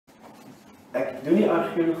Ek doen nie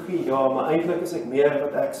argeologie, ja, maar eintlik is ek meer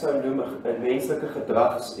wat ek sou noem 'n menslike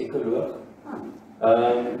gedragsekoloog.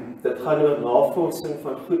 Dit gaan oor navorsing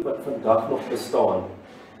van goed wat vandag nog bestaan.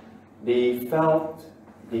 Die veld,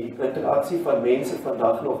 die interaksie van mense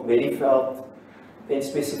vandag nog met die veld en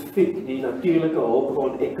spesifiek die natuurlike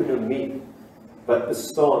hulpbron-ekonomie wat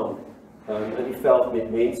bestaan in die veld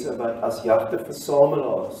met mense wat as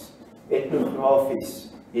jagter-versamelaars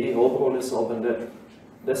etnografies hierdie hulpbronne sal benut.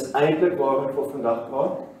 Dis eintlik waar ek vir vandag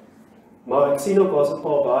praat. Maar ek sien ook daar's 'n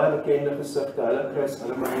paar baie bekende gesigte, hulle Chris,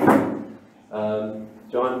 hulle Marie.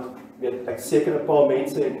 John, weet ek seker 'n paar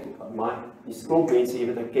mense het, maar die klomp mense hier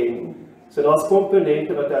wat ek ken. So daar's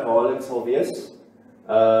komponente wat herhaling sal wees.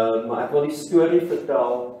 Maar ek wil die storie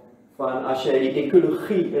vertel van as jy die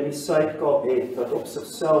ekologie in die Suid Kaap het wat op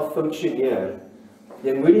sigself funksioneer.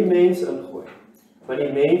 Jy moet die mens ingooi. Want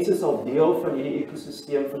die mense is al deel van hierdie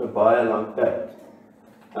ekosisteem vir 'n baie lang tyd.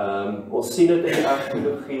 Ons sien dit in die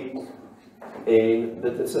argeologie en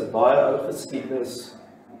dit is 'n baie ou geskiedenis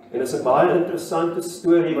en dit is 'n baie interessante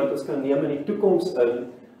storie wat ons kan neem in die toekoms in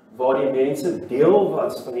waar die mense deel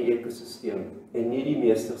was van die ekosisteem en nie die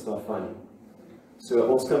meesters daarvan nie. So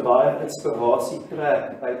ons kan baie inspirasie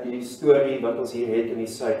trek uit die storie wat ons hier het in die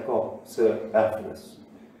Suid Kaap se erfenis.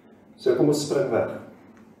 So kom ons spring weg.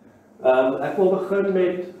 Ek wil begin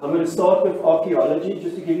met, I'm going to start with archaeology,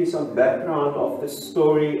 just to give you some background of the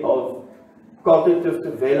story of cognitive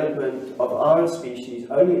development of our species,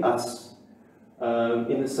 only us,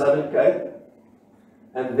 in the Southern Cape,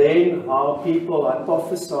 and then how people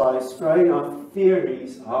hypothesize, throwing out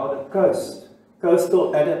theories, how the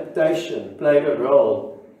coastal adaptation played a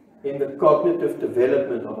role in the cognitive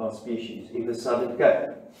development of our species in the Southern Cape.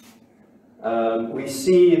 We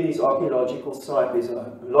see in these archaeological sites, there's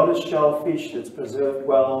a lot of shellfish that's preserved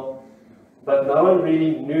well, but no one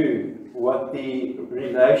really knew what the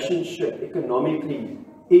relationship economically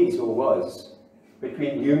is or was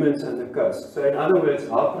between humans and the coast. So in other words,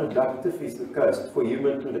 how productive is the coast for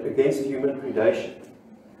against human predation?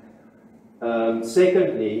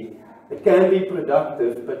 Secondly, it can be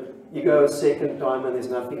productive, but you go a second time and there's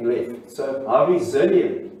nothing left. So how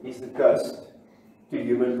resilient is the coast to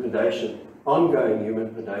human predation? Ongoing human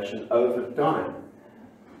predation over time.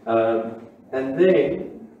 And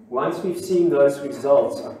then, once we've seen those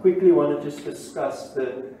results, I quickly want to just discuss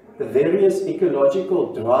the various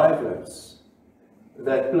ecological drivers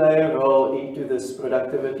that play a role into this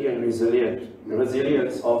productivity and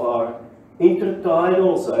resilience of our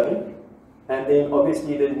intertidal zone, and then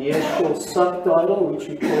obviously the nearshore subtidal, which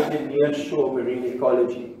we call the nearshore marine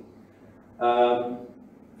ecology.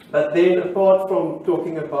 But then, apart from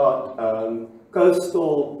talking about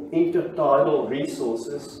coastal intertidal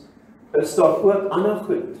resources, is daar ook ander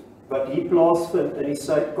goed wat hier plaasvind in die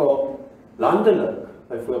Suid Kaap landelik,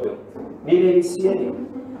 byvoorbeeld. Nie net die see nie.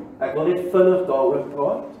 Ek wil net vinnig daaroor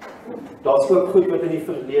praat. Daar's ook goed wat in die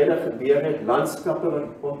verlede gebeur het, landskappe wat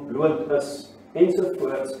ontbloot is,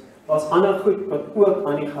 ensovoorts. Daar's ander goed wat ook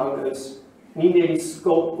aan die gang is, nie net die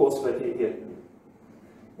skulpkos wat jy eet nie.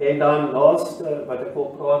 En dan laaste wat ek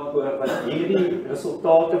wil praat oor, wat hierdie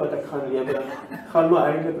resultate wat ek gaan lewer, gaan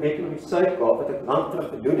maar eintlik net oor die Suid Kaap, wat ek lang terug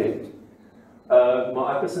gedoen het.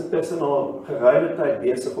 Maar ek is intussen al geruime tyd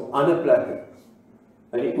besig op ander plekke,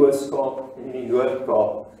 in die Oos-Kaap en in die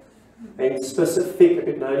Noord-Kaap. En spesifiek, ek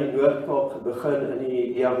het nou in die Noord-Kaap begin in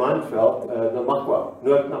die Diamantveld, Namakwa,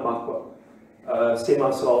 Noord-Namakwa. Sê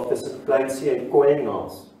maar so half tussen Kleinsee en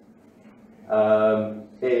Kooiengaas.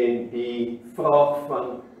 En die vraag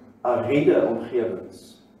van ariede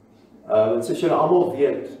omgewings. En soos julle almal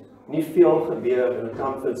weet, nie veel gebeur in 'n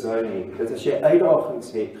comfort zone nie. Dit as jy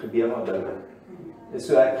uitdagings het, gebeur daar dinge. En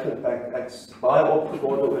so ek's baie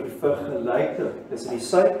opgewonde oor die vergelyking tussen die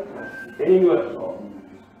Suid en die Noord-Kaap.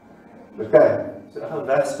 Okay, so ek gaan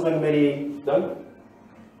wegspring met die ding.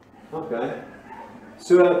 Okay.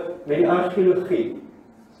 So met die argeologie.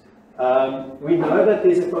 We know that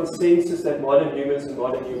there's a consensus that modern humans and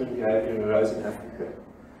modern human behavior arose in Africa.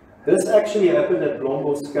 This actually happened at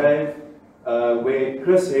Blombos Cave, where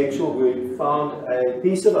Chris Henshelwood found a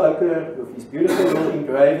piece of ochre with these beautiful little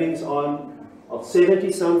engravings on of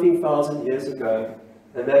 70-something thousand years ago,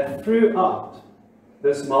 and that threw out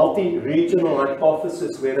this multi-regional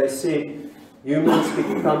hypothesis where they said humans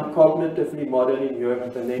become cognitively modern in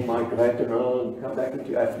Europe and then migrate around and come back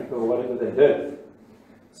into Africa or whatever they did.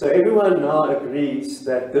 So everyone now agrees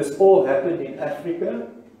that this all happened in Africa,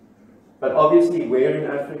 but obviously where in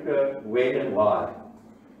Africa, when and why.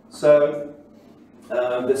 So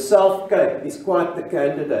the South Cape is quite the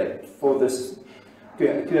candidate for this to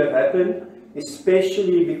have happened,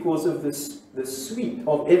 especially because of this the suite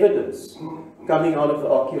of evidence coming out of the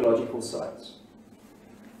archaeological sites.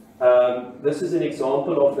 This is an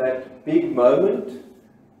example of that big moment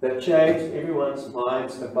that changed everyone's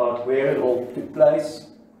minds about where it all took place.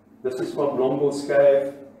 This is from Lombos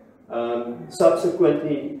Cave.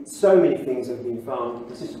 Subsequently, so many things have been found.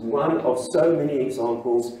 This is one of so many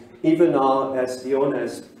examples. Even now, as Dion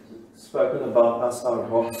has spoken about us, our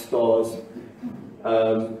rock stars,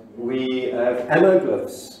 we have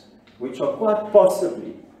amoglyphs, which are quite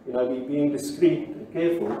possibly, we're being discreet and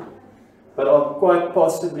careful, but are quite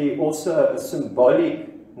possibly also a symbolic,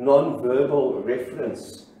 non-verbal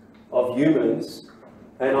reference of humans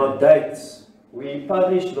and our dates. We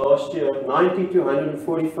published last year 90 to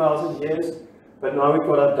 140,000 years, but now we've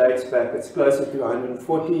got our dates back. It's closer to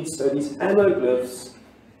 140. So these amoglyphs,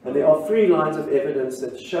 and there are 3 lines of evidence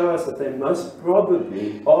that show us that they most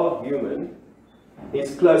probably are human.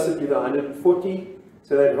 It's closer to the 140.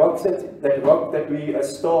 So that rock that we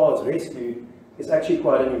as stars rescued is actually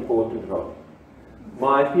quite an important rock.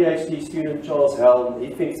 My PhD student, Charles Helm, he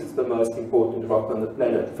thinks it's the most important rock on the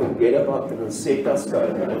planet. Forget about the Rosetta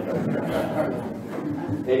Stone.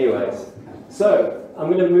 Anyways, so I'm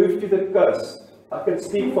going to move to the coast. I can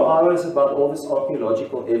speak for hours about all this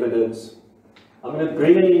archaeological evidence. I'm going to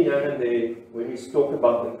bring it in here and there when we talk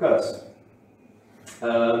about the coast.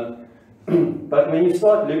 But when you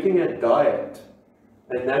start looking at diet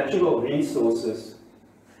and natural resources,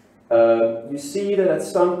 you see that at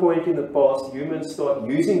some point in the past, humans start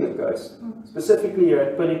using the coast, specifically here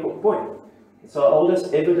at Pinnacle Point. It's our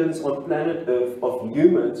oldest evidence on planet Earth of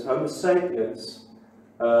humans, Homo sapiens,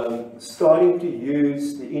 starting to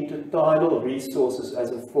use the intertidal resources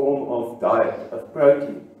as a form of diet, of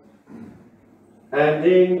protein. And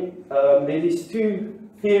then there are these 2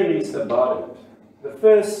 theories about it. The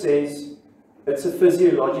first says it's a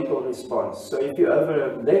physiological response. So if you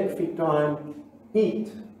over a lengthy time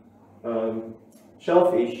eat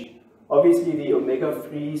shellfish, obviously the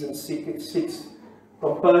omega-3s and 6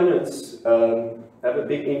 components have a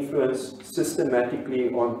big influence systematically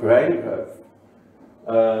on brain growth.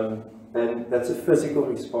 And that's a physical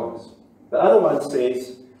response. The other one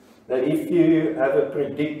says that if you have a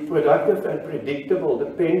productive and predictable,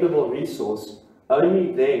 dependable resource,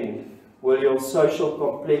 only then will your social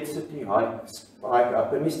complexity hike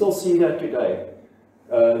up. And we still see that today.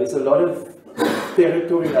 There's a lot of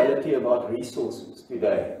territoriality about resources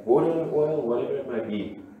today, water and oil, whatever it may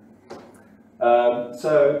be.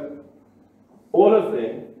 So all of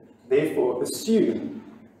them, therefore, assume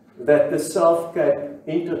that the South Cape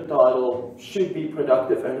intertidal should be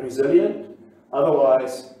productive and resilient.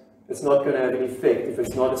 Otherwise, it's not going to have an effect if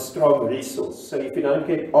it's not a strong resource. So if you don't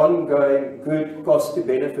get ongoing good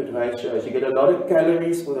cost-to-benefit ratios, you get a lot of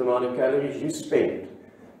calories for the amount of calories you spend.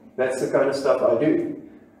 That's the kind of stuff I do.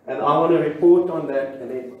 And I want to report on that, and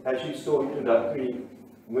then, as you saw introductory,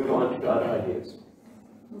 move on to other ideas.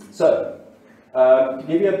 So, to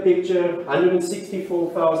give you a picture,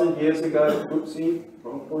 164,000 years ago, oopsie,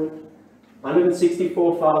 wrong point.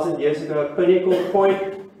 164,000 years ago, Pinnacle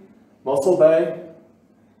Point, Mossel Bay,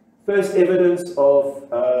 first evidence of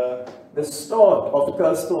the start of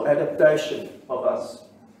coastal adaptation of us.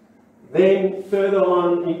 Then, further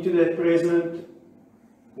on into the present,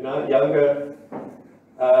 younger,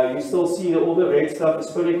 you still see all the red stuff is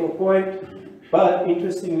Pinnacle Point, but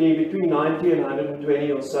interestingly, between 90 and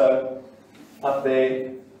 120 or so, up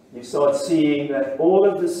there, you start seeing that all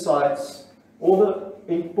of the sites, all the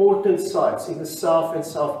important sites in the South and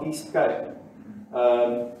Southeast Cape,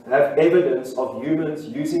 have evidence of humans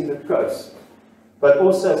using the coast, but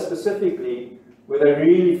also specifically where they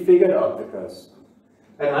really figured out the coast.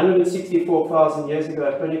 And 164,000 years ago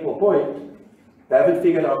at Pinnacle Point, they haven't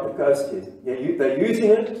figured out the coast yet. They're using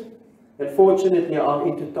it, and fortunately our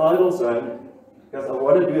intertidal zone, because I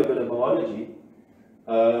want to do a bit of biology,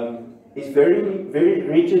 is very, very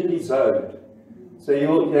rigidly zoned. So jy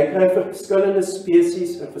kry verskillende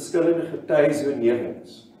species en verskillende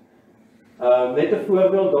getijzonerings. Net 'n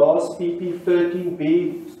voorbeeld, daar is PP13B,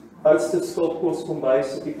 oudste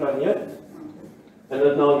skilpkoskombuis op die planeet. En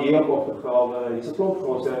dit nou hier opgegrawe, en dis 'n klomp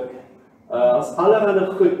grosse. As allerhande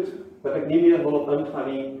goed wat ek nie meer wil op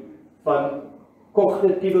ingaan nie, van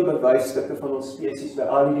kognitiewe bewysstukke van ons spesies by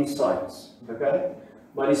al die sites. Okay?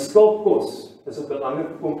 Maar die skilpkos is 'n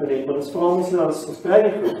belangrike komponent, want ons vra ons nou, ons kry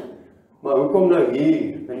die goed, maar hoekom nou hier,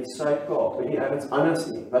 in die Suid Kaap, en nie ergens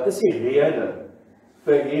anders nie? Wat is die rede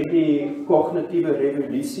vir hierdie kognitiewe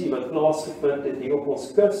revolusie wat plaasgevind het hier op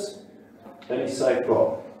ons kus in die Suid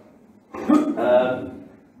Kaap?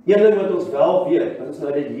 Een ding wat ons wel weet, as ons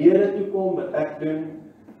nou dit hede toe kom, wat ek doen,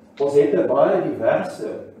 ons het 'n baie diverse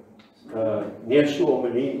neerstoel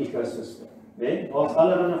marine ecosystem. Nee? Daar's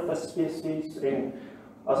allerlei visspesies en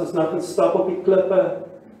as ons nou gaan stap op die klippe,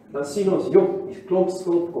 dan sien ons, joh, die klomp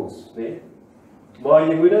skulpkos, nee? Maar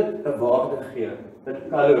jy moet dit 'n waarde gee, in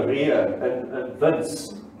kalorieë, in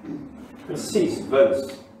wins. Presies,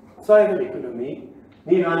 wins. Suiwer ekonomie,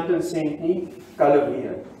 nie rand en sent nie,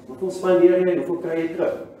 kalorieë. Hoeveel spandeer jy, hoeveel kry jy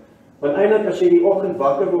terug? Want eintlik as jy die oggend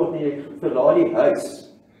wakker word en jy verlaat die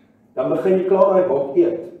huis, dan begin jy klaar daai bok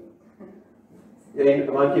eet.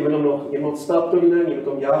 Want jy moet hom nog, jy moet stap toe ding, jy moet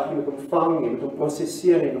hom jag, jy moet hom vang, jy moet hom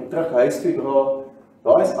prosesseer en hom terug huis toe dra.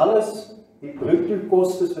 Daar is alles die bruto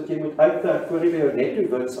kostes wat jy moet uittrek voor jy by jou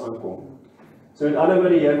netto wins aankom. So met ander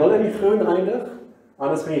woorde, jy wil in die groen eindig,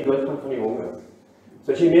 anders gaan jy doodgaan van die honger.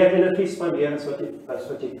 So as jy meer energie spandeer as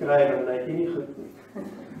wat jy kry, dan lyk jy nie goed nie.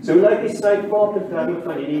 So hoe lyk die Suid Kaap in terme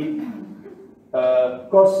van hierdie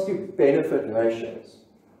cost to benefit ratios,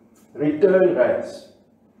 return rates.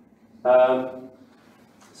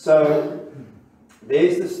 So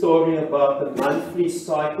there's the story about the monthly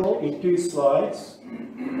cycle in 2 slides.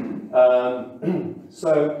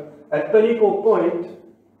 So at Pinnacle Point,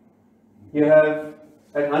 you have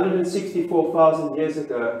at 164,000 years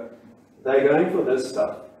ago, they're going for this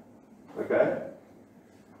stuff. Okay?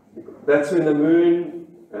 That's when the moon,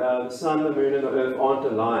 the sun, the moon, and the earth aren't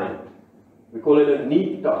aligned. We call it a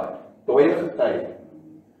neap tide, dooie tide.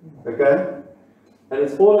 Okay? And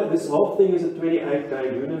it's all, this whole thing is a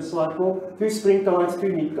 28-day lunar cycle, 2 spring tides, 2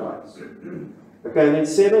 neap tides. Okay, and then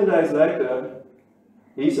 7 days later,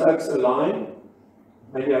 these oaks align,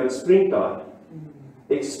 and you have a spring tide,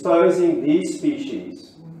 exposing these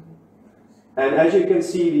species. And as you can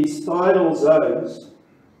see, these tidal zones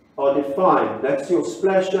are defined. That's your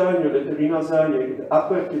splash zone, your Littorina zone, your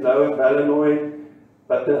upper to lower Ballanoid,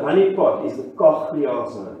 but the honeypot is the Cochlea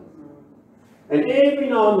zone. And every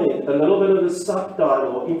now and then, a little bit of the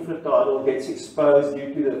subtidal or infratidal gets exposed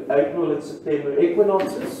due to the April and September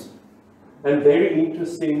equinoxes. And very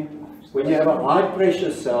interesting, when you have a high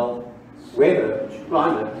pressure cell, weather,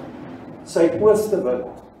 climate, say oostewind,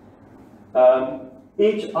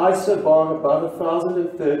 each isobar above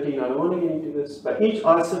 1013, I don't want to get into this, but each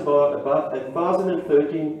isobar above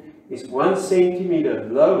 1013 is 1 centimeter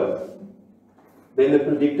lower than the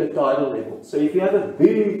predicted tidal level. So if you have a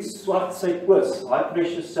big swart suidoos, high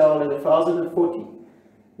pressure cell at 1040,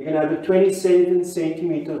 you can have a 27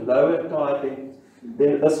 centimeter lower tide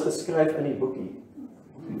than is geskryf in die boekie.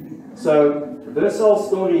 So this whole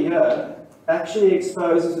story here actually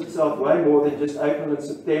exposes itself way more than just April and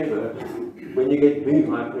September when you get big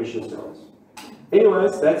high pressure cells.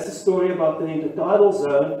 Anyways, that's the story about the intertidal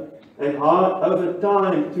zone and how over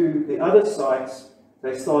time to the other sites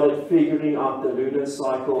they started figuring out the lunar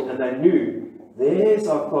cycle and they knew there's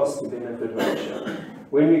our cost to benefit ratio.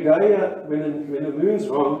 When we go here, when the moon's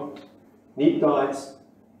wrong, neap tides,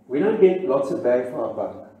 we don't get lots of bang for our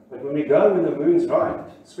buck. But when we go when the moon's right,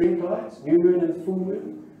 spring tides, new moon and full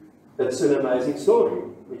moon, that's an amazing story,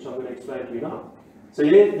 which I'm going to explain to you now. So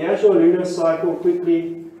here's your lunar cycle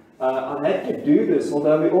quickly. I had to do this,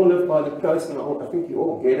 although we all live by the coast, and I think you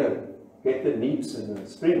all get the neaps and the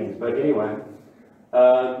springs. But anyway,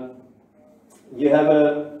 you have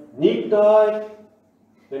a neap tide,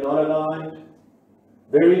 they're not aligned,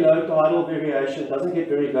 very low tidal variation, doesn't get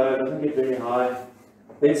very low, doesn't get very high.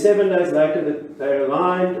 Then 7 days later, they're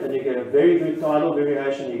aligned, and you get a very good tidal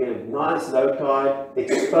variation. You get a nice low tide,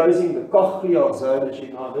 exposing the Cochlea zone that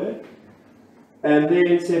you've now heard. And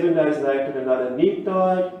then 7 days later, another neap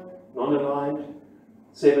tide, non-aligned.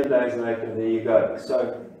 7 days later, there you go.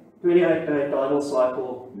 So, 28-day tidal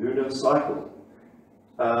cycle, lunar cycle.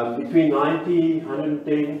 Between 90,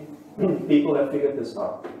 110, people have figured this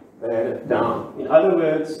out. They had it down. In other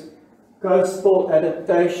words, coastal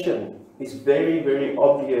adaptation is very, very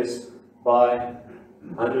obvious by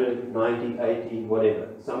 190, 80, whatever,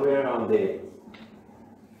 somewhere around there.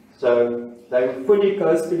 So they were fully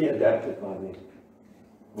coastally adapted by then.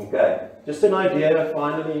 Okay, just an idea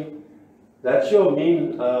finally, that's your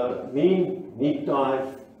mean neap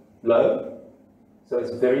tide low, so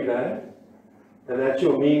it's very bad, and that's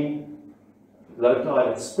your mean low tide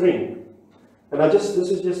at spring. And this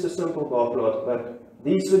is just a simple bar plot, but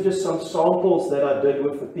these were just some samples that I did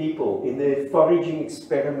with the people in their foraging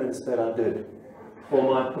experiments that I did for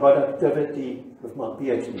my productivity with my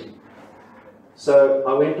PhD. So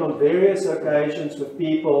I went on various occasions with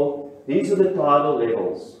people. These are the tidal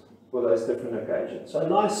levels for those different occasions. So a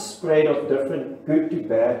nice spread of different good to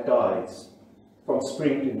bad tides from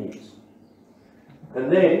spring to neaps.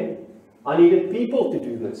 And then I needed people to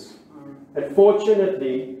do this. And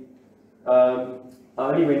fortunately, I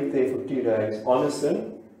only went there for 2 days.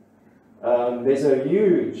 Honestly, there's a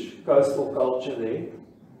huge coastal culture there.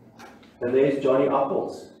 And there's Johnny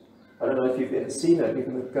Apples. I don't know if you've ever seen it. You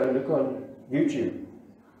can go look on YouTube.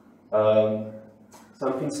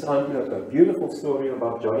 Something Strandloop, a beautiful story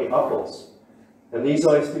about Johnny Apples. And these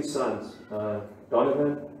are his two sons,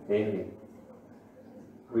 Donovan, Henry.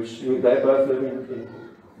 They both live in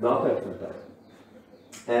Melkfontein.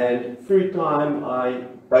 And through time, I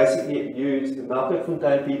basically used the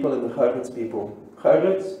Melkfontein people and the Gourits people.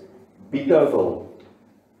 Gourits, Beetoville.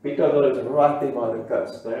 Beetoville is right there by the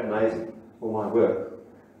coast. They're amazing for my work.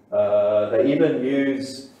 They even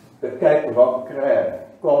use the Cape Rock crab,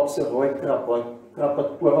 Kaapse rooi krab, krab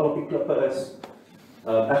wat oral op die klippe is.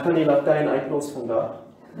 Ek gaan die Latyn uitlos vandag.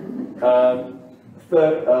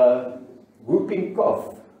 Vir whooping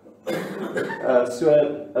cough. So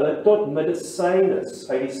hulle tot medisynes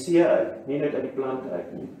uit die see uit, nie net uit die plante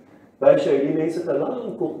uit nie. Wys jy, die mense het 'n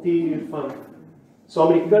lang kultuur van saam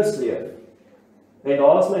met die kus leef. En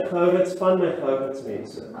daar is my Gourits van my Gourits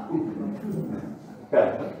mense.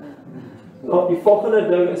 Okay. Nou, die volgende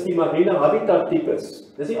ding is die marine habitat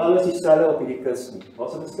tipes. Dis nie alles dieselfde op hierdie kus nie.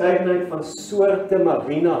 Daar's 'n verskeidenheid van soorte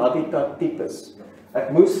marine habitat tipes.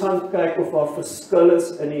 Ek moes gaan kyk of daar verskil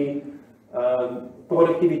is in die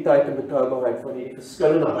produktiwiteit en betroubaarheid van die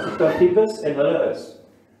verskillende habitat tipes, en hulle is.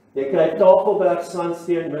 Jy kry Tafelberg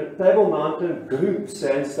sandstein, Table Mountain group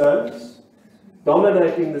sandstones,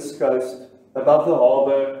 dominating this coast, above the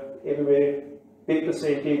harbour, everywhere, big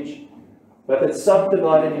percentage, but it's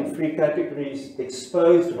subdivided in three categories: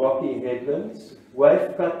 exposed rocky headlands,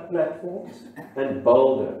 wave-cut platforms, and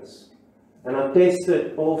boulders. And I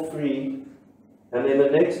tested all three, and then the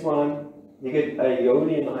next one, you get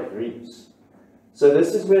Aeolianite reefs. So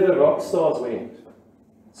this is where the rock stars went.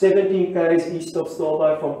 17 k's east of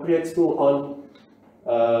Stilbaai from Preekstoel on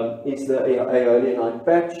is the Aeolianite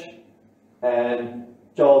patch, and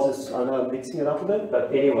Charles is, I know I'm mixing it up a bit,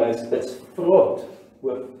 but anyways, it's fraught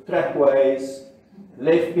with trackways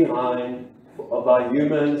left behind by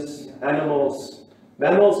humans, animals,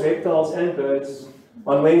 mammals, reptiles, and birds.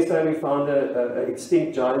 On Wednesday we found an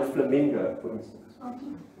extinct giant flamingo, for instance,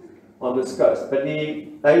 on this coast. But the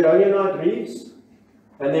Aeolianite reefs,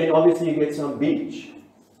 and then obviously you get some beach.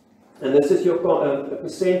 And this is your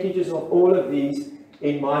percentages of all of these.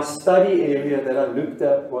 In my study area that I looked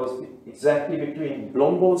at was exactly between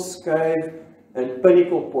Blombos Cave and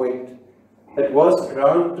Pinnacle Point. It was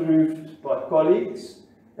ground-truthed by colleagues,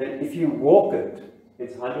 and if you walk it,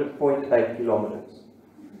 it's 100.8 kilometers.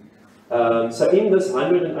 So in this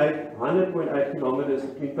 100.8 kilometers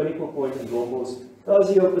between Pinnacle Point and Blombos, those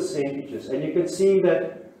are your percentages. And you can see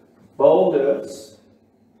that boulders,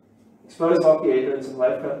 exposed rocky headlands and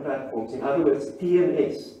wave-cut platforms, in other words,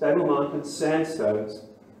 TMS, Table Mountain sandstones,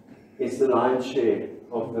 is the lion's share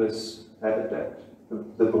of this habitat,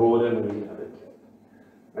 the broader marine habitat.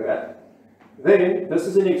 Okay. Then, this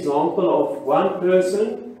is an example of one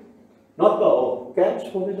person, not the whole catch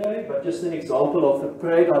for the day, but just an example of the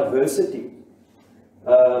prey diversity.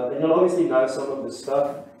 And you'll obviously know some of this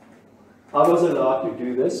stuff. I was allowed to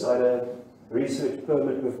do this. I had a research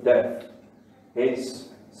permit with DAF, hence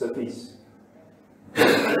Sophie's.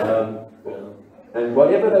 And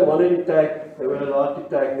whatever they wanted to take, they were allowed to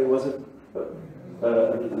take. There was a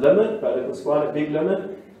limit, but it was quite a big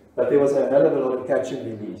limit. But there was a hell of a lot of catch and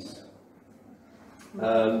release.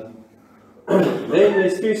 Then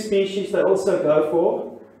there's two species they also go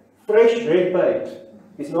for. Fresh redbait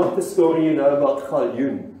is not the story you know about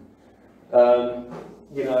galjoen.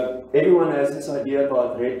 You know, everyone has this idea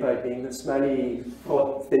about redbait being the smelly,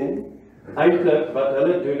 hot thing. Eintlik wat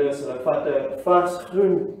hulle doen is hulle vat 'n vars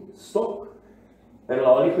groen stok en hulle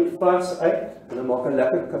haal die goed vars uit en hulle maak 'n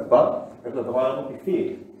lekker kebab en hulle braai op die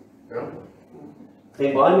vuur. Ja.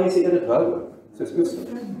 En baie mense eet dit rou ook, soos oester.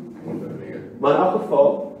 Maar in elk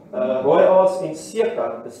geval, rooi aas en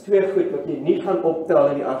seekat is twee goed wat jy nie gaan optel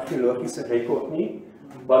in die argeologiese rekord nie,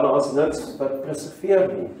 want daar is niks wat preserveer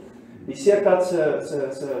nie. Die seekat se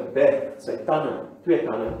bek, sy tande, twee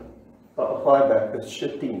tande, papegaai bek is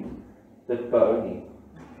chitine. Dit behou nie.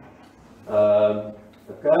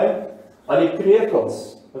 Okay. Al die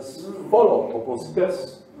krekels is volop op ons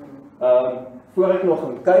kus. Voor ek nog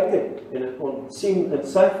gaan kyk het en ek kon sien in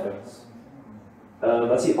syfers,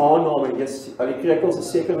 was die aanname, al die krekels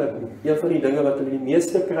is sekerlik een van die dinge wat hulle die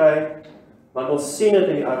meeste kry, want ons sien dit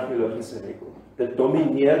in die argeologiese rekord. Dit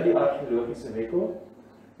domineer die argeologiese rekord.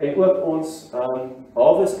 En ook ons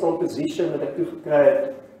harvest composition wat ek toegekry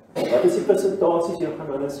het, wat is die persentasies, jy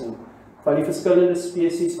gaan nou sien, van die verskillende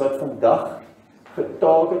spesies wat vandag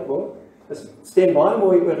getarget word, stem baie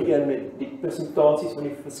mooi ooreen met die persentasies van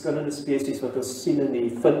die verskillende spesies wat ons sien in die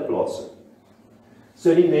vindplase.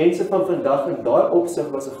 So die mense van vandag in daai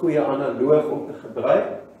opsig was 'n goeie analoog om te gebruik.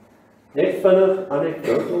 Net vinnig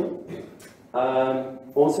anekdote.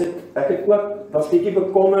 Ek het ook, was bietjie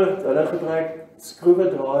bekommerd, hulle gebruik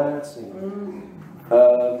skroewedraaiers en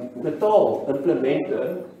metaal implemente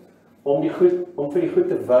om vir die goed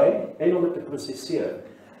te wy en om dit te prosesseer.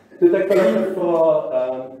 Toe het ek hulle gevra,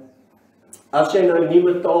 as jy nou nie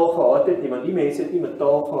metaal gehad het nie, want die mense het nie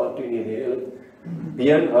metaal gehad toe nie, hulle het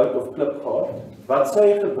been, hout of klip gehad. Wat sou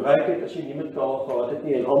jy gebruik het as jy nie metaal gehad het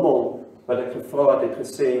nie? En almal wat ek gevra het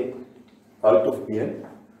gesê hout of been.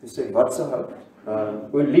 Toe sê ek, wat se hout?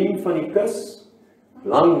 Olien van die kus,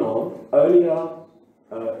 lang naam, Olea,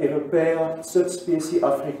 Europea, subspesie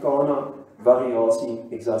Africana, variasie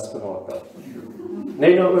exasperata.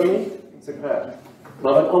 Nee, nou nie, is ek reg.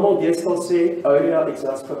 Maar wat almal deesdae sê, Olea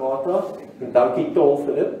exasperata, en dankie Tol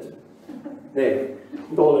vir dit. Nee,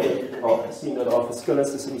 Tol het al gesien dat daar verskil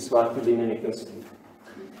is tussen die swart olien en die kus.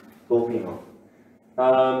 Dolpina.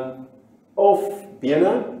 Of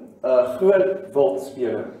bene, groot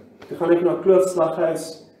wildspene. Toe gaan ek na Kloofslaghuis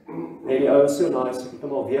en die ouens so nice, ek het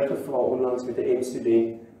hom al weer gevra onlangs met 'n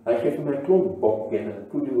M-student. Hy gee vir my 'n klomp bokbene,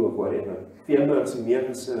 kudu of whatever. Veember is meer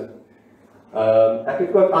gesit. Ek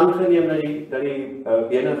het ook aangeneem dat die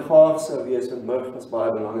bene gaar sou wees, want murg is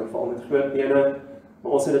baie belangrik, veral met groot bene,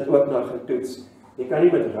 maar ons het dit ook nou getoets. Jy kan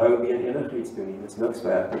nie met rou been enigiets doen nie, dit is niks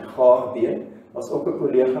werk met gaar been. As ook 'n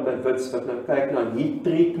kollega by Wits wat nou kyk na heat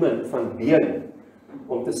treatment van been,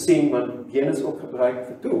 om te sien, want been is ook gebruik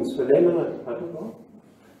vir tools, vir lemmene, wat ook al.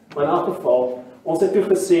 Maar in elk geval, ons het toe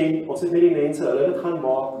gesien, ons het met die mense, hulle het dit gaan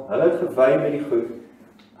maak, hulle het gewy met die goed.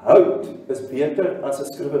 Hout is beter as 'n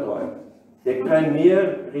skroewedraaier. Jy kry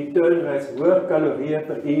meer return rates, hoër kalorieë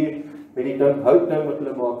per uur met die ding hout ding wat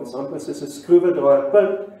hulle maak, is amper soos 'n skroewedraaier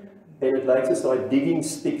punt, en dit lyk soos daai digging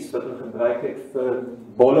sticks wat hulle gebruik het vir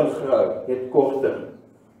bolle grou, net korter.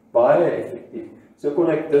 Baie effektief. So kon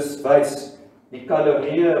ek dus wys die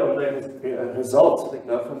kalorieë om my results wat ek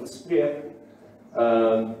nou gaan bespreek.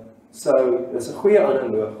 So, dis 'n goeie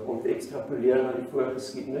analoog om te ekstrapoleer na die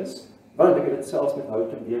voorgeskiedenis, want ek het dit selfs met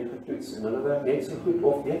hout en been getoets en hulle werk net so goed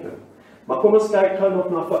of beter. Maar kom ons kyk gou nog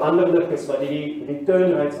na veranderlikes wat die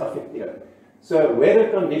return rates affekteer. So, weather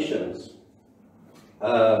conditions,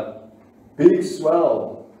 big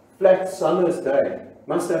swell, flat summer's day,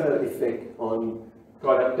 must have an effect on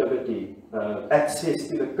productivity, access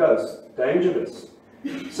to the coast, dangerous.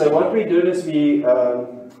 So what we did is we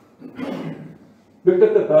looked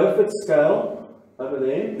at the Beaufort scale over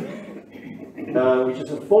there, which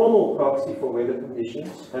is a formal proxy for weather conditions,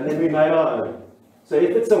 and then we made our own. So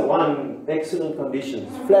if it's a 1, excellent conditions,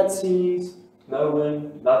 flat seas, no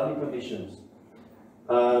wind, lovely conditions.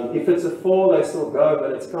 If it's a 4, they still go,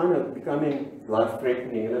 but it's kind of becoming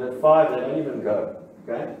life-threatening, and then at 5, they don't even go,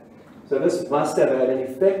 okay? So this must have had an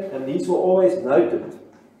effect, and these were always noted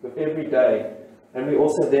with every day. And we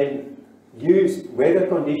also then used weather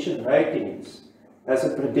condition ratings as a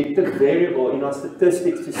predicted variable in our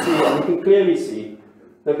statistics to see, and you can clearly see,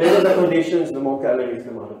 the better the conditions, the more calories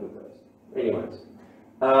come out of the place. Anyways,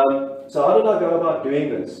 so how did I go about doing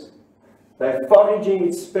this? They're foraging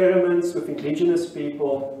experiments with indigenous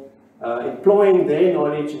people, employing their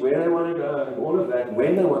knowledge, where they want to go, and all of that,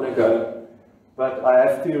 when they want to go. But I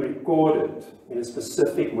have to record it in a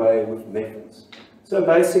specific way with methods. So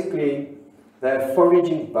basically, they have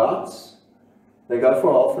foraging bouts. They go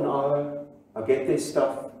for half an hour. I get their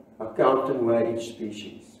stuff. I count and weigh each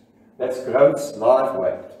species. That's gross live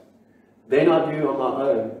weight. Then I do on my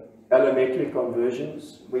own allometric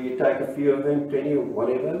conversions, where you take a few of them, 20 or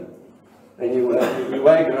whatever, and you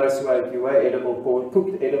weigh gross weight, you weigh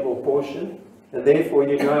cooked edible portion, and therefore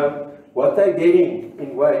you know what they're getting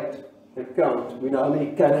in weight. And count, we know how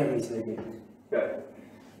many calories they get. Okay.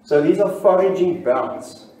 So these are foraging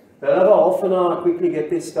bouts. They'll have a half an hour, quickly get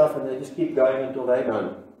their stuff, and they just keep going until they're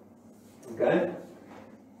done. Okay?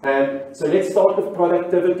 And so let's start with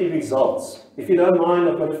productivity results. If you don't mind,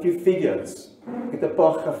 I've got a few figures. Ek het 'n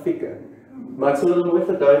paar grafieke. Maar ek sal hulle mooi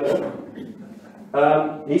verduidelik.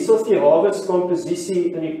 Hier is die harvest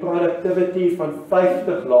komposisie en die productivity van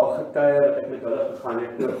 50 laaggetye wat ek met hulle gegaan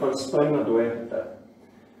het, van spring na dooie gety.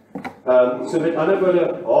 So met ander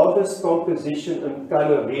woorde, harvest composition in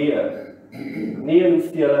kalorieë, nie in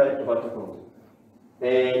hoeveelheid wat ek wil.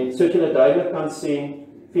 En so jy duidelik kan sien,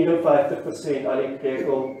 54% al die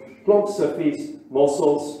krekel, klomp siffies,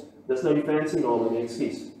 mossels, dis nou die fancy name, nee,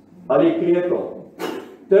 ekskuus. Al die krekel,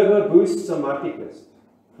 turbo boost somaticus.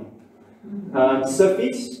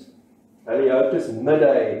 Siffies, hulle hout is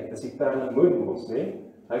midday, is die perlemoenmos, nee?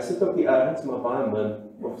 Hy sit op die ergens, maar baie min,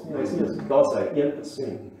 of nie, hy sê, daar's hy,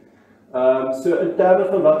 1%. So in terme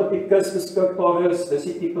van wat op die kus beskikbaar is, dis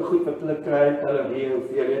die tipe goed wat hulle kry in kalorieë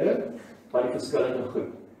hoeveelhede, maar die verskillende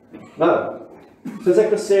goed. Nou, soos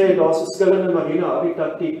ek gesê het, daar's verskillende marine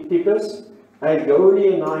habitat tipes.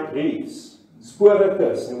 Aeolianite reefs,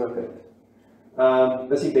 spoorwikkers noem ek dit,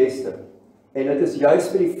 is die beste. En dit is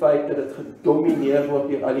juist vir die feit dat dit gedomineer word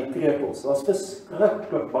deur al die krekels. Daar's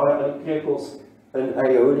verskriklik baie al die krekels in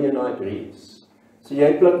Aeolianite reefs. So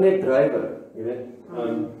jy pluk net drywe, jy weet.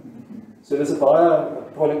 So dis 'n baie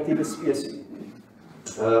produktiewe spesies.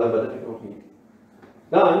 Wat ek nog nie.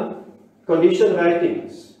 Dan condition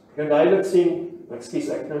ratings. Jy kan duidelik sien, ekskuus,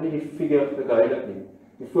 ek nou nie die figure duidelik nie.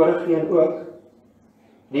 Die vorige een ook.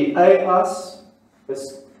 Die y-as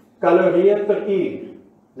is kalorieë per uur,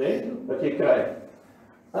 né? Wat jy kry.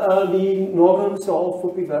 Die norm half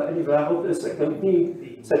op in die wêreld is, ek dink nie,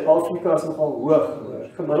 Suid-Afrika is nogal hoog.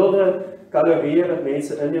 Gemiddelde kalorieë wat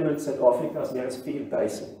mense inneem in Suid-Afrika is meer as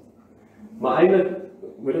 4000. Maar eintlik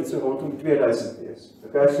moet dit so rondom 2000 wees.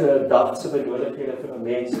 Okay, so 'n dag se benodigdhede vir 'n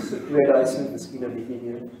mens is so 2000, miskien 'n bietjie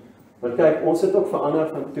meer. Want kyk, ons het ook verander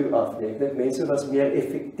van toe af, nee. Ek dink mense was meer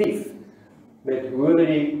effektief met hoe hulle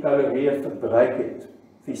die kalorieë verbruik het,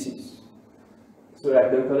 fisies. So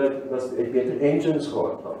ek dink hulle was beter engines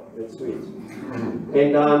gehad, net so iets.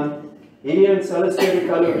 En dan, hierdie een sal sê die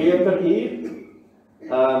kalorieë per uur,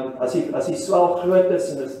 as die swel groot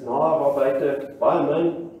is en is na waar buite, baie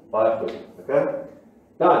min, baie goed, okay?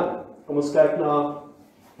 Dan, kom ons kyk na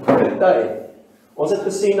gety. Ons het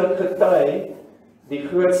gesien dat gety die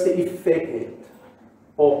grootste effek het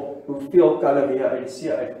op hoeveel kalorieë uit die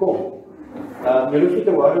see uitkom. Jy hoef nie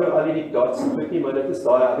te worry oor al die dots nie, maar dit is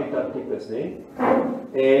daai habitat tipes, né?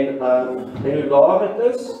 En hoe laag dit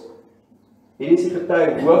is, hier is die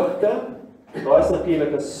gety hoogte, daar is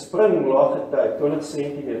natuurlik 'n springlaag gety, 20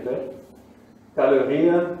 cm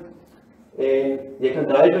kalorieë, en jy kan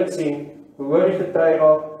duidelik sien, hoe hoër die gety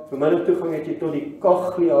raak, hoe minder toegang het jy tot die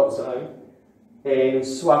cochlear-zone, en hoe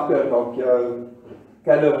swakker raak jou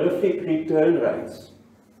calorific return rates.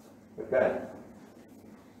 Okay.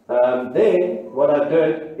 Then, what I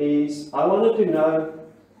did is, I wanted to know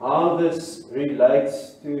how this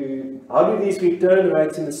relates to, how do these return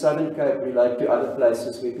rates in the Southern Cape relate to other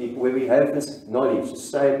places where we have this knowledge, the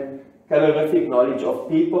same calorific knowledge of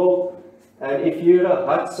people. And if you're a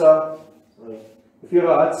Hadza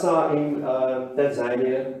in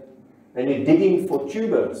Tanzania, and you're digging for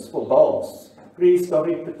tubers, for bulbs,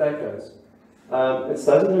 prehistoric potatoes, it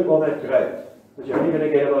doesn't look all that great, because you're only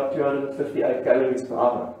going to get about 258 calories per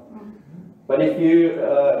hour. But if you,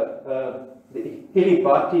 the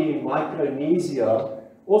Kiribati in Micronesia,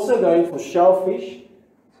 also going for shellfish,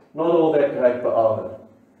 not all that great per hour.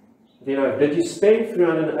 You know, did you spend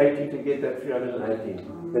 380 to get that 318?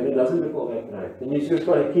 Then it doesn't look all that great. Then you just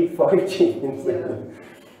got to keep fighting.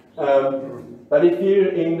 But if you're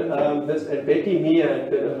in this, and Betty Mia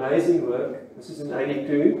did amazing work, this is in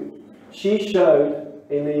 82, she showed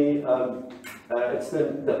in the, it's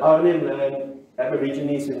the Arnhem Land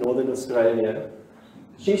Aborigines in Northern Australia,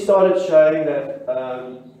 she started showing that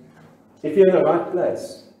if you're in the right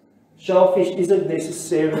place, shellfish isn't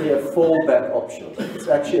necessarily a fallback option. It's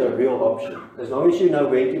actually a real option, as long as you know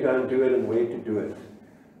where to go and do it and where to do it.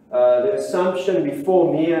 The assumption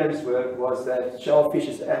before Mia's work was that shellfish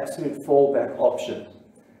is an absolute fallback option.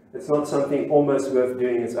 It's not something almost worth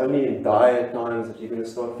doing. It's only in dire times that you're going to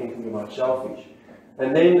start thinking about shellfish.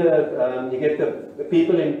 And then you get the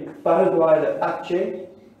people in Paraguay, the Aceh,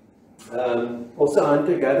 also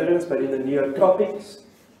hunter-gatherers, but in the neotropics,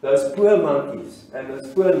 those poor monkeys and those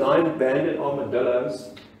poor 9-banded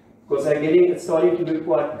armadillos, because it's starting to look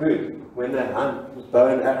quite good when they hunt with bow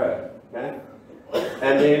and arrow. Okay?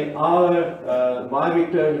 And then my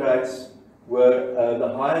return rates were the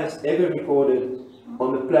highest ever recorded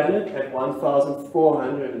on the planet at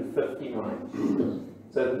 1,459.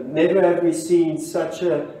 So never have we seen such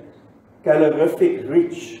a calorific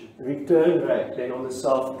rich return rate than on the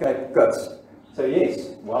South Cape coast. So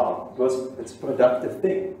yes, wow, it's a productive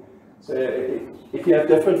thing. So if you have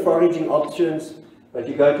different foraging options, but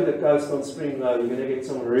you go to the coast on spring low, you're going to get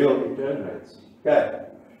some real return rates. Okay.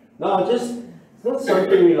 Now it's not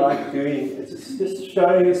something we like doing, it's just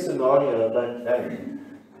showing a scenario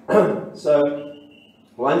that, so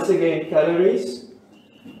once again, calories,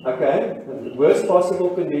 okay, the worst possible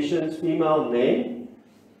conditions, female, men,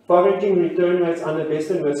 foraging return rates under best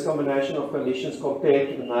and worst combination of conditions compared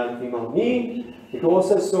to the male and female mean. It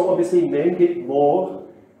also saw obviously men get more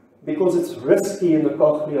because it's risky in the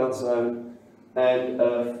cochlear zone, and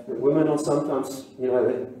women are sometimes,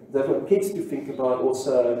 they've got kids to think about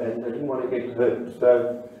also, and they didn't want to get hurt,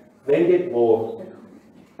 so men get more.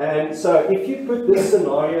 And so if you put this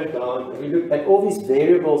scenario down, and we look at all these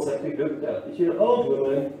variables that we looked at, if you're an old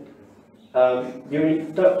woman,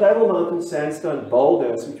 During Table Mountain sandstone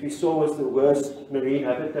boulders, which we saw was the worst marine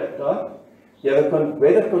habitat type, you have a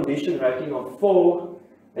weather condition rating of 4,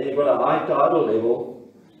 and you've got a high tidal level,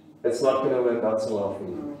 it's not going to work out so well for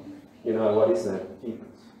you. You know, what is that?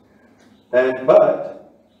 But,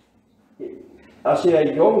 as jy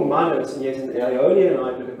 'n jong man is en jy's in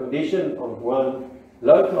Aeolianite met 'n condition of 1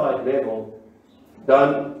 low tide level,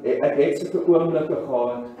 dan ek het sulke oomblikke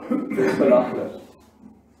gehad, dit is belaglik.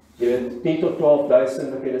 Jy weet, 10 tot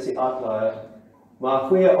 12,000, ek is die outlier, maar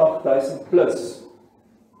goeie 8,000 plus,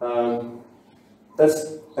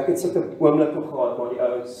 ek het sulke oomblikke gehad waar die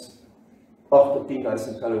ouens 8 tot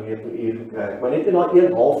 10,000 kalorieë per uur gekry, maar net in daai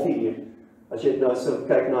 1,5 uur, as jy nou so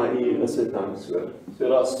kyk na 'n uur, is dit dan so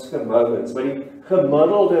daar's moments, maar die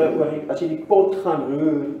gemiddelde, as jy die pot gaan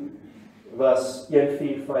roer, was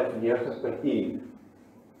 1,459 per uur.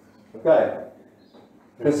 Okay,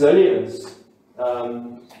 resilience,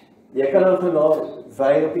 jy kan dan van daar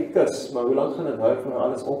vei op die kus, maar hoe lang gaan dit hou voor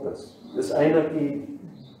alles op is? Dis eintlik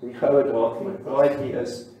die goue draad van my praatjie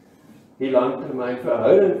is die langtermyn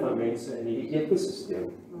verhouding van mense in die ekosisteem.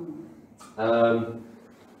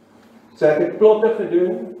 So ek het plotte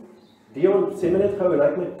gedoen, Dion, sê my net gou,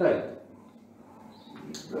 lyk my tyd.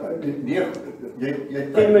 Nee,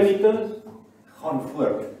 jy 10 minute? Gaan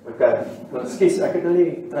voort. Okay, dan skies, ek het nou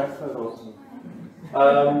nie trek geraas nie.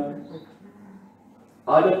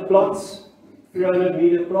 I did plots, 300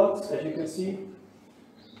 meter plots, as you can see.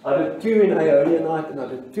 I did 2 in Aeolianite and I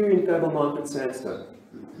did 2 in Table Mountain sandstone.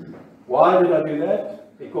 Why did I do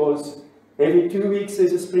that? Because every 2 weeks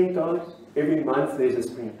there's a spring tide, every month there's a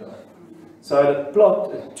spring tide. So I did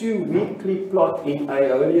plot, a 2-weekly plot in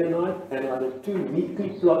Aeolianite, and I did 2-weekly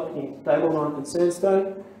plot in Table Mountain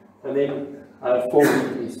sandstone, and then I had 4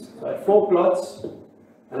 weeklies. So I had 4 plots,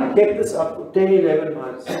 and I kept this up for 10, 11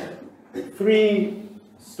 months. 3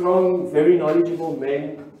 strong, very knowledgeable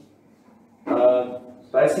men.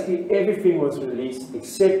 Basically everything was released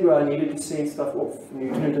except where I needed to send stuff off,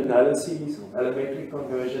 nutrient analyses, elementary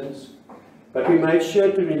conversions. But we made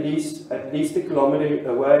sure to release at least a kilometer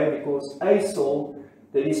away because Aisel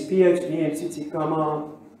did his PhD in Suid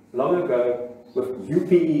Kaap long ago with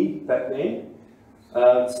UPE back then,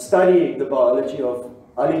 studying the biology of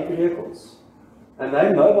interaksie. And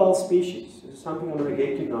they're mobile species. This is something I'm going to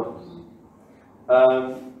get to now.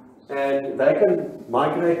 And they can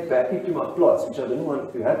migrate back into my plots, which I didn't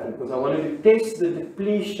want to happen because I wanted to test the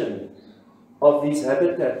depletion of these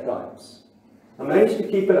habitat types. I managed to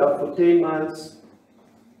keep it up for 10 months,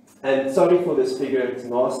 and sorry for this figure, it's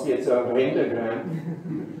nasty, it's a rendogram.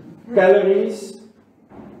 Calories,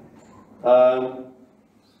 how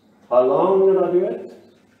long did I do it?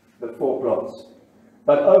 The 4 plots.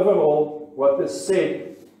 But overall, what was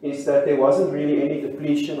said is that there wasn't really any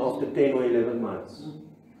depletion after 10 or 11 months.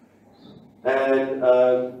 And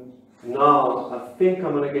now I think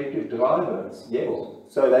I'm going to get to drivers, yeah.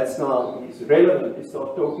 So that's now it's relevant to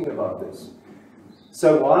start talking about this.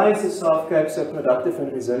 So why is the South Cape so productive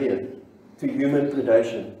and resilient to human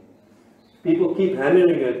predation? People keep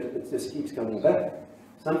hammering it, it just keeps coming back.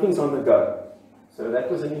 Something's on the go. So that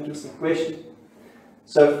was an interesting question.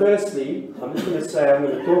 So firstly, I'm just going to say I'm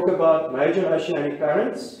going to talk about major oceanic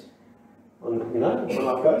currents on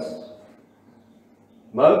our coast.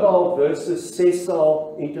 Mobile versus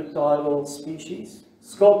sessile intertidal species.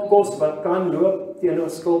 Skulpkos wat kan loop teenoor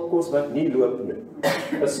skulpkos wat nie loop nie.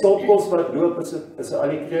 'n Skulpkos wat loop is 'n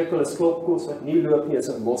interaksie, 'n skulpkos wat nie loop nie is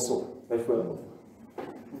 'n mossel, byvoorbeeld.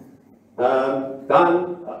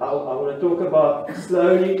 Then I want to talk about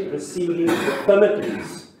slowly receding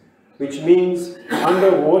bathymetries, which means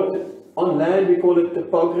underwater. On land we call it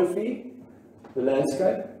topography, the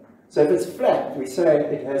landscape. So if it's flat, we say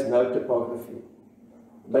it has no topography.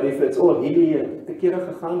 But if it's all hilly and te kere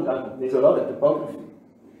gegaan, then there's a lot of topography.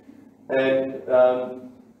 And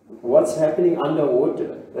what's happening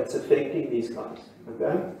underwater that's affecting these guys,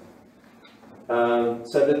 okay?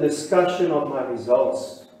 So the discussion of my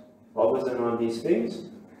results revolves around these things.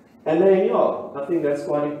 And then, yeah, I think that's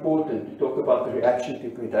quite important to talk about the reaction to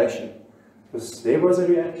predation. Because there was a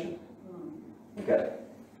reaction. Okay.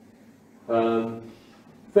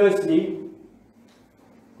 Firstly,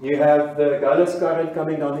 you have the Gallus current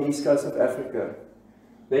coming down the east coast of Africa.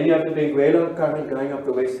 Then you have the Benguela current going up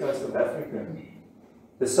the west coast of Africa.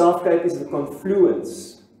 The South Cape is the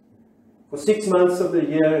confluence. For 6 months of the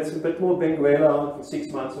year, it's a bit more Benguela. For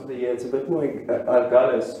 6 months of the year, it's a bit more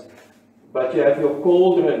Gallus. But you have your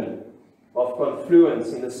cauldron of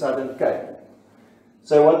confluence in the Southern Cape.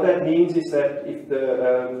 So what that means is that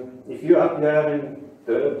if you're up here in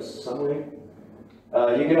Durbs somewhere,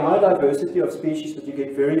 you get a high diversity of species, but you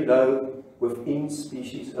get very low within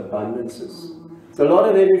species abundances. It's a lot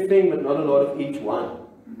of everything, but not a lot of each one.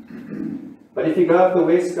 But if you go up the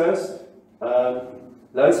west coast,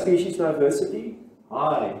 low species diversity,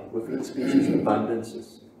 high within species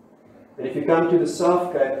abundances. And if you come to the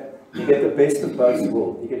South Cape, you get the best of both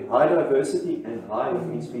worlds. You get high diversity and high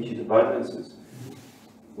within species abundances.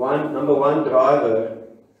 Number one driver,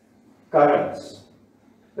 currents.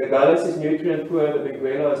 The Gallus is nutrient poor, the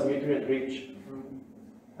Benguela is nutrient rich.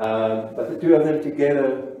 But the two of them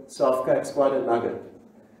together, South Cape is quite a nugget.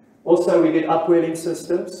 Also, we get upwelling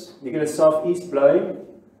systems. You get a southeast blowing.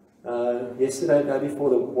 Yesterday, the day before,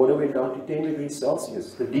 the water went down to 10 degrees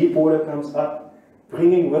Celsius. The deep water comes up,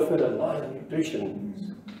 bringing with it a lot of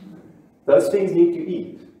nutrition. Those things need to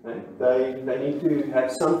eat. Right? They need to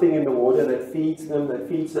have something in the water that feeds them, that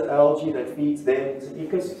feeds the algae, that feeds them. It's an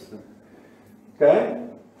ecosystem. Okay?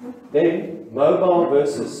 Then, mobile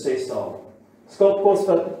versus sessile. Skulpkos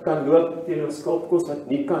wat kan loop teenoor skulpkos wat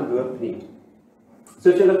nie kan loop nie.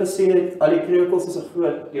 Soos julle gesien het, al die kreukels is 'n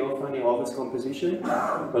groot deel van die harvest composition,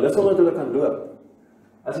 maar dit is omdat hulle kan loop.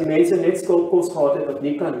 As die mense net skulpkos gehad het wat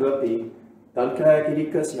nie kan loop nie, dan kry ek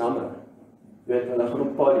hierdie kus jammer. Weet, hulle gaan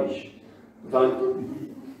hom polish. Want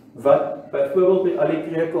wat byvoorbeeld met al die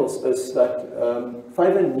kreukels is dat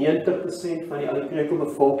 95% van die al die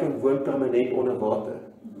krekelbevolking woon permanent onder water.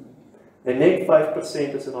 En net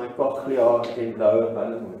 5% is in daai koglia en bloue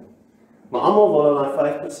palmoe. Maar almal wil in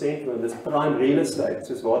daai 5% woon, dis prime real estate,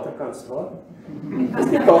 soos Waterkantstraat. Dis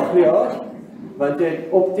die koglia, want jy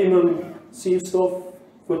het optimum suurstof,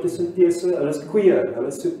 fotosintese, hulle is koeie, hulle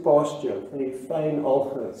is so pasture, van die fyn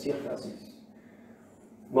alge, seegassies.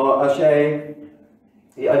 Maar as jy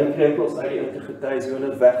al die kreukels uit die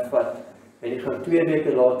integriteitzone wegvat, en jy gaan 2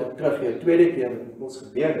 weke later terug, jou tweede keer wat ons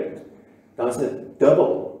gebeur het, dan is dit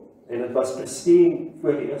dubbel. En dit was pristine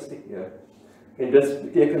voor die eerste keer. En dit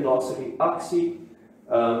beteken daar's 'n reaksie.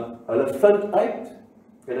 Hulle vind uit,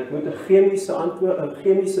 en dit moet 'n chemiese antwoord, 'n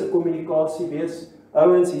chemiese kommunikasie wees.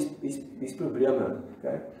 Ouens, hier's probleme.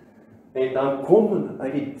 Okay? En dan kom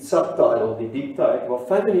uit die subtidal, die diepte uit, waar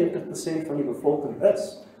 95% van die bevolking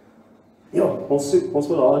is. Ja, ons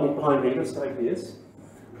wil daar in die prime real estate wees.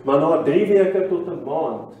 Maar na 3 weke tot 'n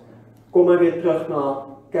maand, kom hy weer terug na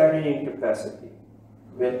carrying capacity.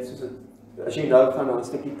 Weet, soos het, as jy nou gaan na 'n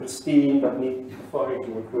stukkie pristine wat nie forage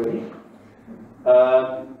moet groei nie.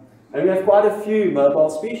 And we have quite a few mobile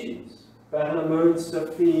species. Panamoon,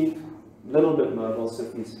 Siffie, little bit mobile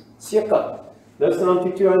Siffies. Seekat lives down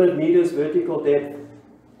to 200 meters vertical depth,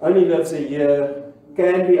 only lives a year,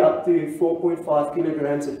 can be up to 4.5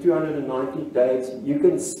 kilograms at 290 days. You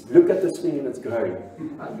can look at this thing and it's growing.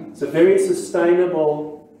 It's a very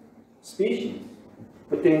sustainable species.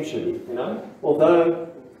 Potentially, you know, although,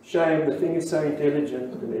 shame, the thing is so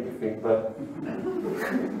intelligent and everything, but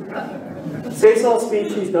sessile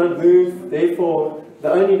species don't move, therefore,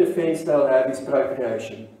 the only defense they'll have is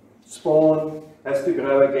procreation. Spawn has to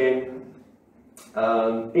grow again.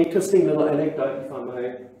 Interesting little anecdote, if I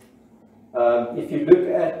may. If you look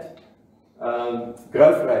at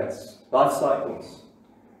growth rates, life cycles,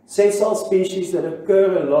 sessile species that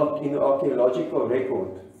occur a lot in the archaeological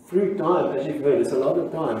record, through time, as you've heard, it's a lot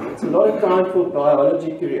of time. It's a lot of time for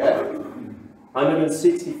biology to react.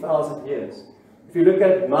 160,000 years. If you look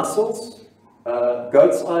at mussels,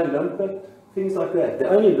 goat's eye limpet, things like that, they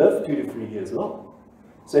only live 2 to 3 years long.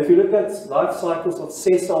 So if you look at life cycles of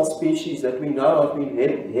sessile species that we know have been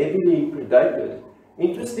heavily predated,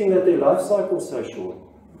 interesting that their life cycle is so short.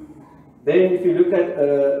 Then if you look at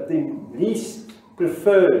the least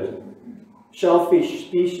preferred shellfish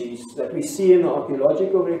species that we see in the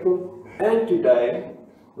archaeological record, and today,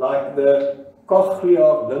 like the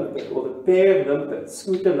coglia limpet, or the pear limpet,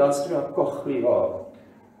 Scutelastra coglia.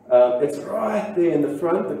 It's right there in the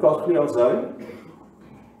front, the coglia zone.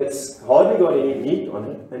 It's hardly got any meat on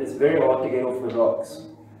it, and it's very hard to get off the rocks.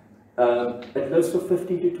 It lives for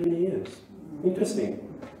 50 to 20 years. Interesting.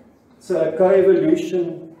 So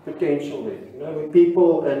co-evolution potential there, you know, where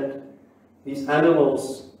people and these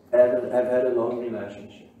animals have had a long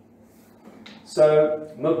relationship. So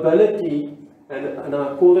mobility, and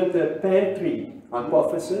I call it the pantry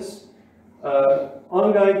hypothesis.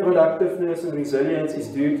 Ongoing productiveness and resilience is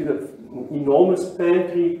due to the enormous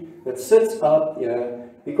pantry that sits out here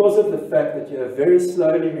because of the fact that you have very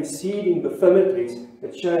slowly receding bathymetries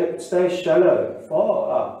that stays shallow,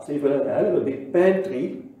 far up. So you've got a hell of a big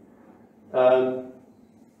pantry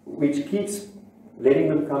which keeps letting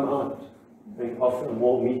them come out and offer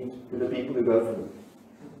more meat to the people who go for them.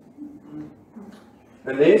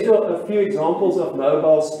 And there's a few examples of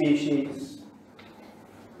mobile species.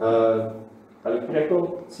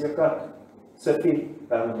 Alikrekel, Seekat, Siffie,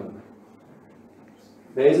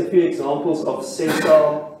 There's a few examples of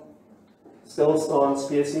sessile still-stand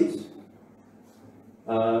species.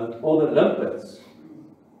 All the limpets,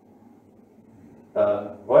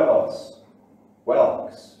 whelks,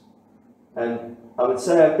 and I would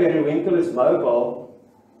say a periwinkle is mobile,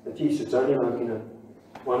 but geez, it's only like in a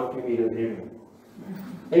 1 or 2 meter area.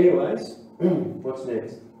 Anyways, what's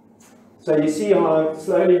next? So you see how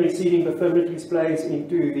slowly receding bathymetries plays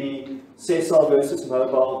into the sessile versus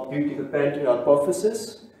mobile due to the pantry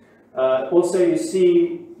hypothesis. Also you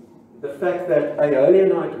see the fact that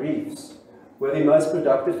aeolianite reefs were the most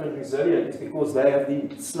productive and resilient is because they have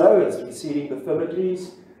the slowest receding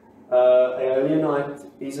bathymetries. Aeolianite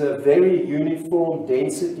is a very uniform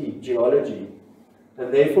density geology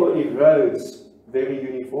and therefore erodes very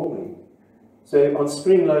uniformly. So on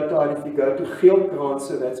spring low tide, if you go to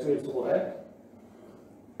Geelkranse, that's where it's all at.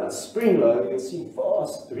 At spring low, you'll see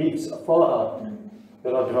vast reefs far out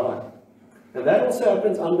that are dry. And that also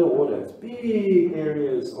happens underwater. It's big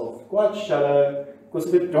areas of quite shallow,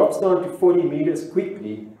 because if it drops down to 40 meters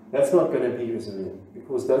quickly, that's not going to be resilient,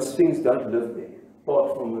 because those things don't live there,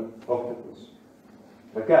 apart from the octopus.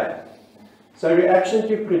 Okay, so reaction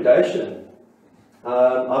to predation.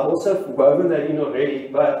 I've also woven that in already,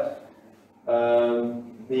 but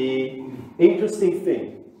the interesting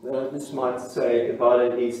thing that I just might say about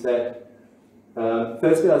it is that,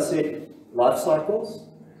 firstly I said life cycles.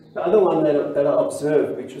 The other one that I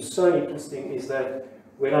observed, which was so interesting, is that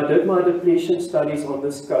when I did my depletion studies on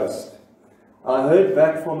this coast, I heard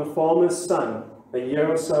back from a farmer's son a year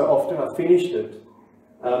or so after I finished it,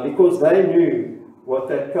 because they knew what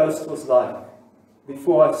that coast was like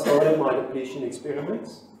before I started my depletion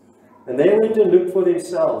experiments. And they went and looked for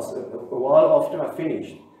themselves a while after I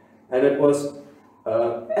finished. And it was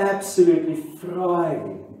absolutely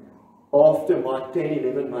thriving after my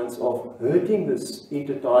 10-11 months of hurting this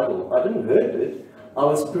intertidal. I didn't hurt it, I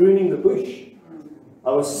was pruning the bush.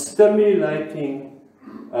 I was stimulating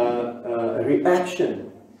a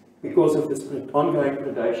reaction because of this ongoing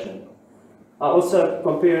predation. I also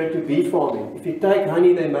compare it to bee farming. If you take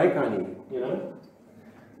honey, they make honey, you know.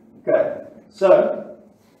 Okay, so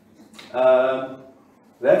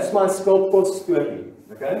that's my Skulpos story,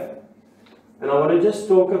 okay? And I want to just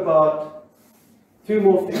talk about two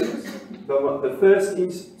more things. The first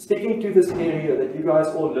is sticking to this area that you guys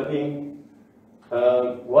all live in.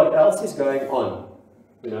 What else is going on?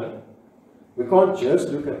 You know, we can't just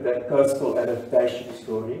look at that coastal adaptation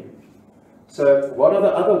story. So what are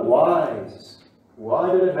the other whys?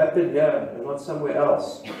 Why did it happen here and not somewhere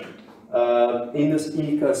else in this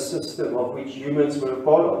ecosystem of which humans were a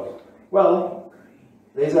part of? Well,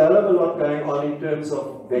 there's a hell of a lot going on in terms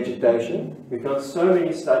of vegetation. We've done so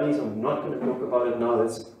many studies, I'm not going to talk about it now,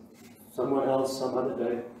 that's someone else some other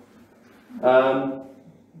day.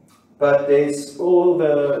 But there's all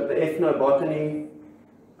the ethnobotany.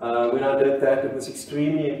 When I did that, it was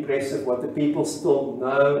extremely impressive what the people still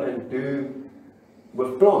know and do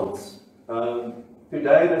with plants.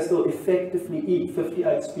 Today they still effectively eat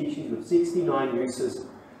 58 species with 69 uses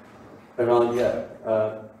around here,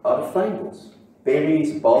 out of fables.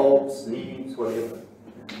 Berries, bulbs, leaves, whatever.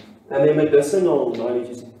 And their medicinal knowledge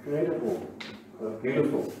is incredible,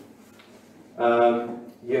 beautiful.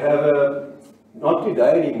 You have not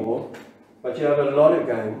today anymore, but you have a lot of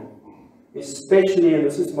game. Especially, and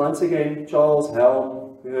this is once again Charles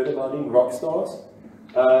Helm, we heard about him, rock stars.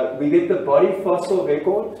 We get the body fossil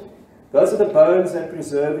record. Those are the bones that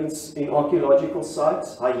preserve in archaeological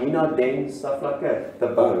sites, hyena dens, stuff like that. The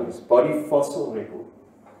bones, body fossil record.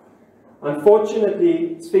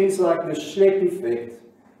 Unfortunately, things like the Schlepp effect,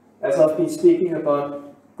 as I've been speaking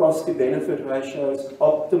about cost to benefit ratios,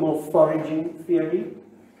 optimal foraging theory,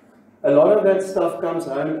 a lot of that stuff comes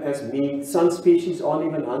home as meat. Some species aren't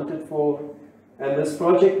even hunted for. And this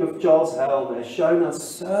project with Charles Helm has shown us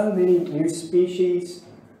so many new species.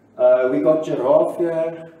 We got giraffe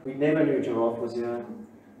here. We never knew giraffe was here.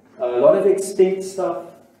 A lot of extinct stuff.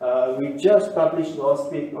 We just published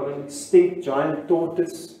last week on an extinct giant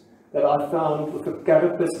tortoise that I found with a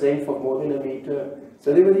carapace length of more than 1 meter.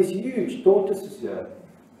 So there were these huge tortoises here.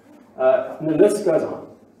 And the list goes on.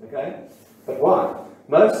 Okay? But why?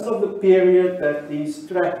 Most of the period that these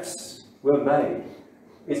tracks were made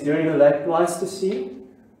is during the late Pleistocene,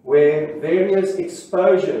 where various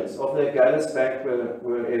exposures of the Gallus bank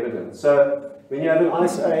were evident. So when you have an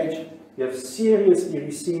ice age, you have seriously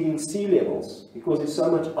receding sea levels because there's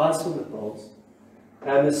so much ice on the poles.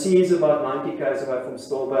 And the sea is about 90 km away from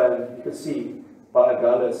Stolba, and you can see by a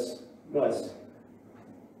Gallus, nice.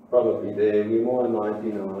 Probably there, we're more than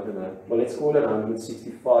 90 now, I don't know. Well, let's call it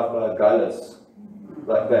 165 by a Gallus.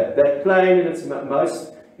 Like that. That plane in its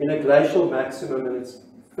most, in a glacial maximum in its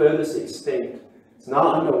furthest extent. It's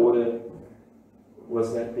now underwater,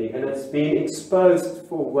 was that big, and it's been exposed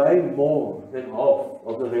for way more than half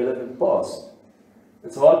of the relevant past.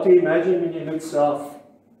 It's hard to imagine when you look south,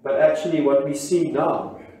 but actually what we see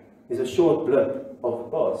now is a short blip of the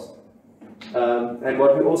past. And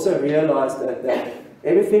what we also realized that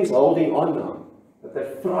everything's holding on now, that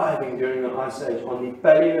they're thriving during the Ice Age on the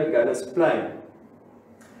Paleogalus plain.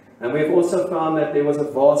 And we've also found that there was a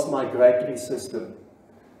vast migratory system.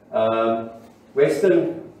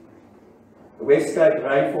 West Cape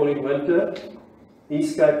rainfall in winter,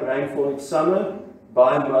 East Cape rainfall in summer,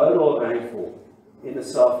 bimodal rainfall in the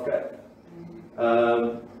South Cape.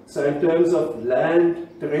 So in terms of land,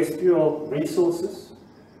 terrestrial resources,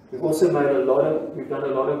 we've also done a lot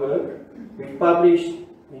of work. We've published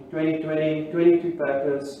in 2020 22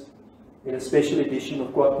 papers in a special edition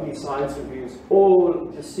of Quarterly Science Reviews,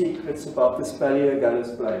 all the secrets about this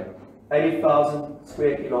Paleogalus plain. 80,000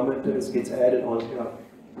 square kilometers gets added onto our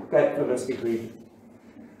Cape Floristic region.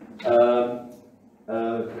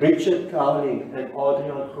 Richard Cowling and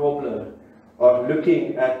Adrian Grobler are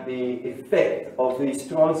looking at the effect of these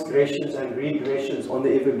transgressions and regressions on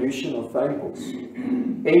the evolution of fynbos.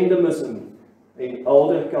 Endemism in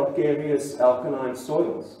older calcareous alkaline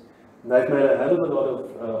soils. And they've made a hell of a lot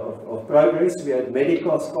of progress. We had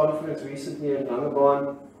Medicos conference recently in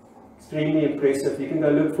Langebaan. Extremely impressive. You can go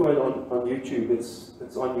look for it on YouTube.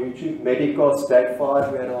 It's on YouTube. Medicos Day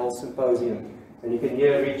 5, we had a whole symposium. And you can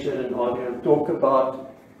hear Richard and Adrian talk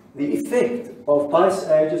about the effect of ice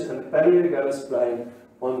ages and the Paleogalus plain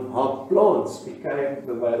on how plants became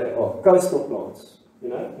the way they are. Coastal plants, you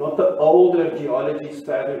know, not the older geologies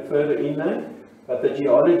further inland, but the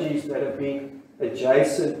geologies that have been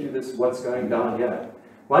adjacent to this, what's going down here.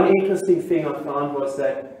 One interesting thing I found was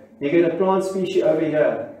that you get a plant species over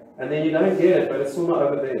here, and then you don't get it, but it's still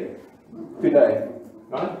over there today,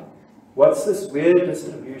 right? What's this weird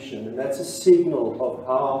distribution? And that's a signal of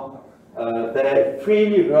how they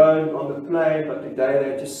freely roam on the plain, but today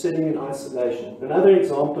they're just sitting in isolation. Another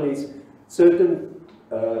example is certain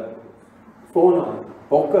fauna,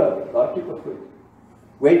 bokka, like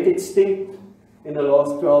went extinct in the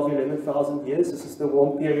last 11,000 years. This is the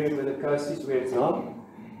warm period where the coast is where it's now.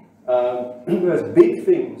 There's big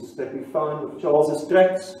things that we found with Charles's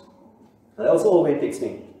tracks. They also all went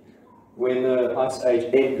extinct when the Ice Age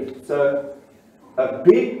ended. So a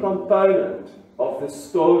big component of the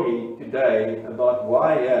story today about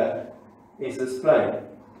why is this plain.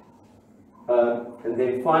 And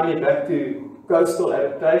then finally back to coastal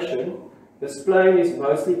adaptation. This plain is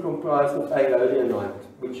mostly comprised of aeolianite,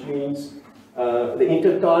 which means the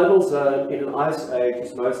intertidal zone in an ice age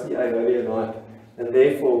is mostly aeolianite, and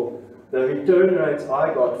therefore the return rates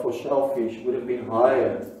I got for shellfish would have been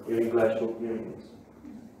higher during glacial periods.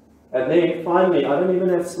 And then finally, I don't even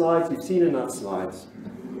have slides, you've seen enough slides.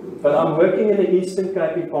 But I'm working in the Eastern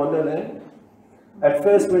Cape in Ponderland. At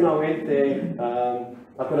first when I went there,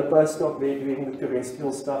 I've got a postdoc there doing the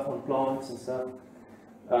terrestrial stuff on plants and stuff.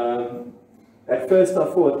 At first I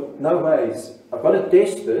thought, no ways, I've got to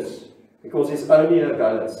test this because there's only a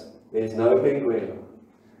gallus, there's no benguela.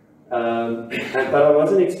 But I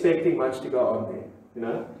wasn't expecting much to go on there, you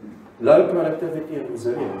know. Low productivity and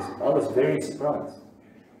resilience. I was very surprised.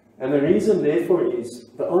 And the reason therefore is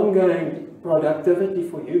the ongoing productivity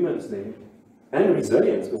for humans there, and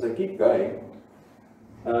resilience, because they keep going,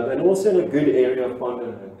 and also in a good area of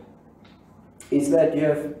Ponderland, is that you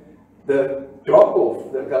have the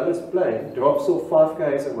drop-off, the Gallus plain, drops off 5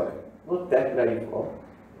 km away, not that very far.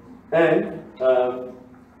 And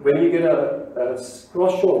when you get a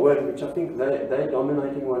cross-shore wind, which I think their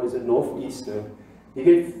dominating one is a northeaster, you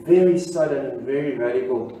get very sudden and very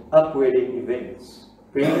radical upwelling events,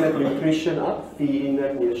 bringing that nutrition up, feeding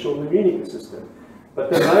that nearshore marine ecosystem. But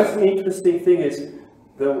the most interesting thing is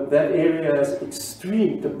that area has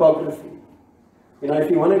extreme topography. You know, if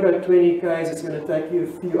you want to go 20 km, it's going to take you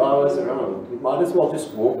a few hours around. You might as well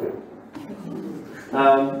just walk it.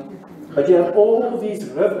 But you have all these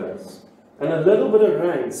rivers, and a little bit of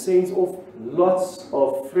rain sends off lots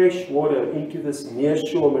of fresh water into this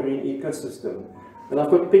nearshore marine ecosystem. And I've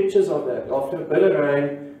got pictures of that. After a bit of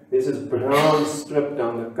rain, there's this brown strip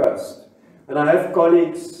down the coast. And I have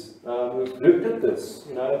colleagues who've looked at this,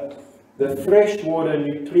 you know, the freshwater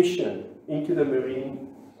nutrition into the marine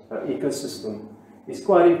ecosystem is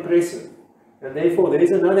quite impressive. And therefore,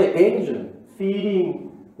 there's another engine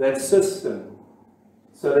feeding that system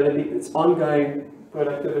so that it's ongoing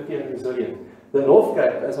productivity and resilient. The North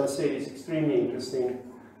Cape, as I said, is extremely interesting.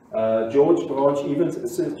 George Branch even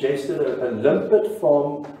suggested a limpet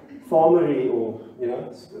farmery or, you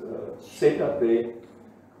know, set up there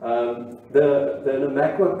The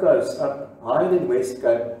Namakwa coast up higher than West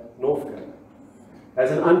Cape, North Cape,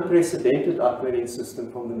 has an unprecedented upwelling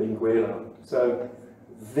system from the Benguela. So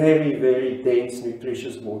very, very dense,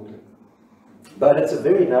 nutritious water. But it's a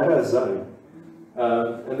very narrow zone.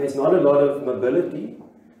 And there's not a lot of mobility.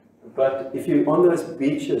 But if you're on those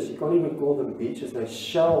beaches, you can't even call them beaches, they're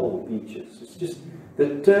shell beaches. It's just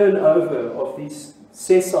the turnover of these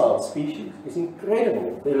sessile species is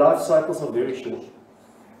incredible. Their life cycles are very short.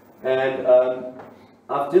 And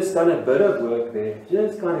I've just done a bit of work there,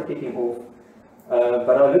 just kind of kicking off.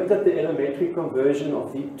 But I looked at the elementary conversion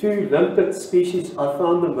of the 2 limpet species I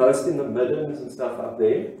found the most in the middens and stuff up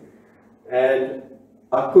there. And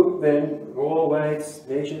I cooked them, raw weights,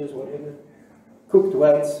 measures, whatever, cooked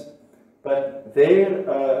weights. But their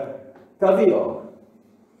caviar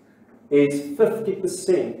is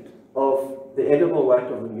 50% of the edible weight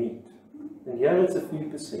of the meat. And here it's a few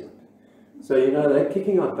percent. So, you know, they're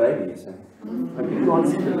kicking out babies. And you can't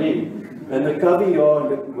see the meat. And the caviar,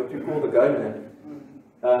 what you call the gonad,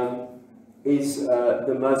 is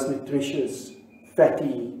the most nutritious,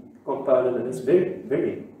 fatty component. And it's very,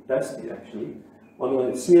 very tasty, actually.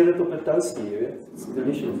 Smear it op 'n toastie, it's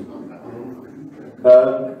delicious.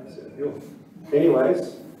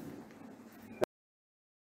 Anyways,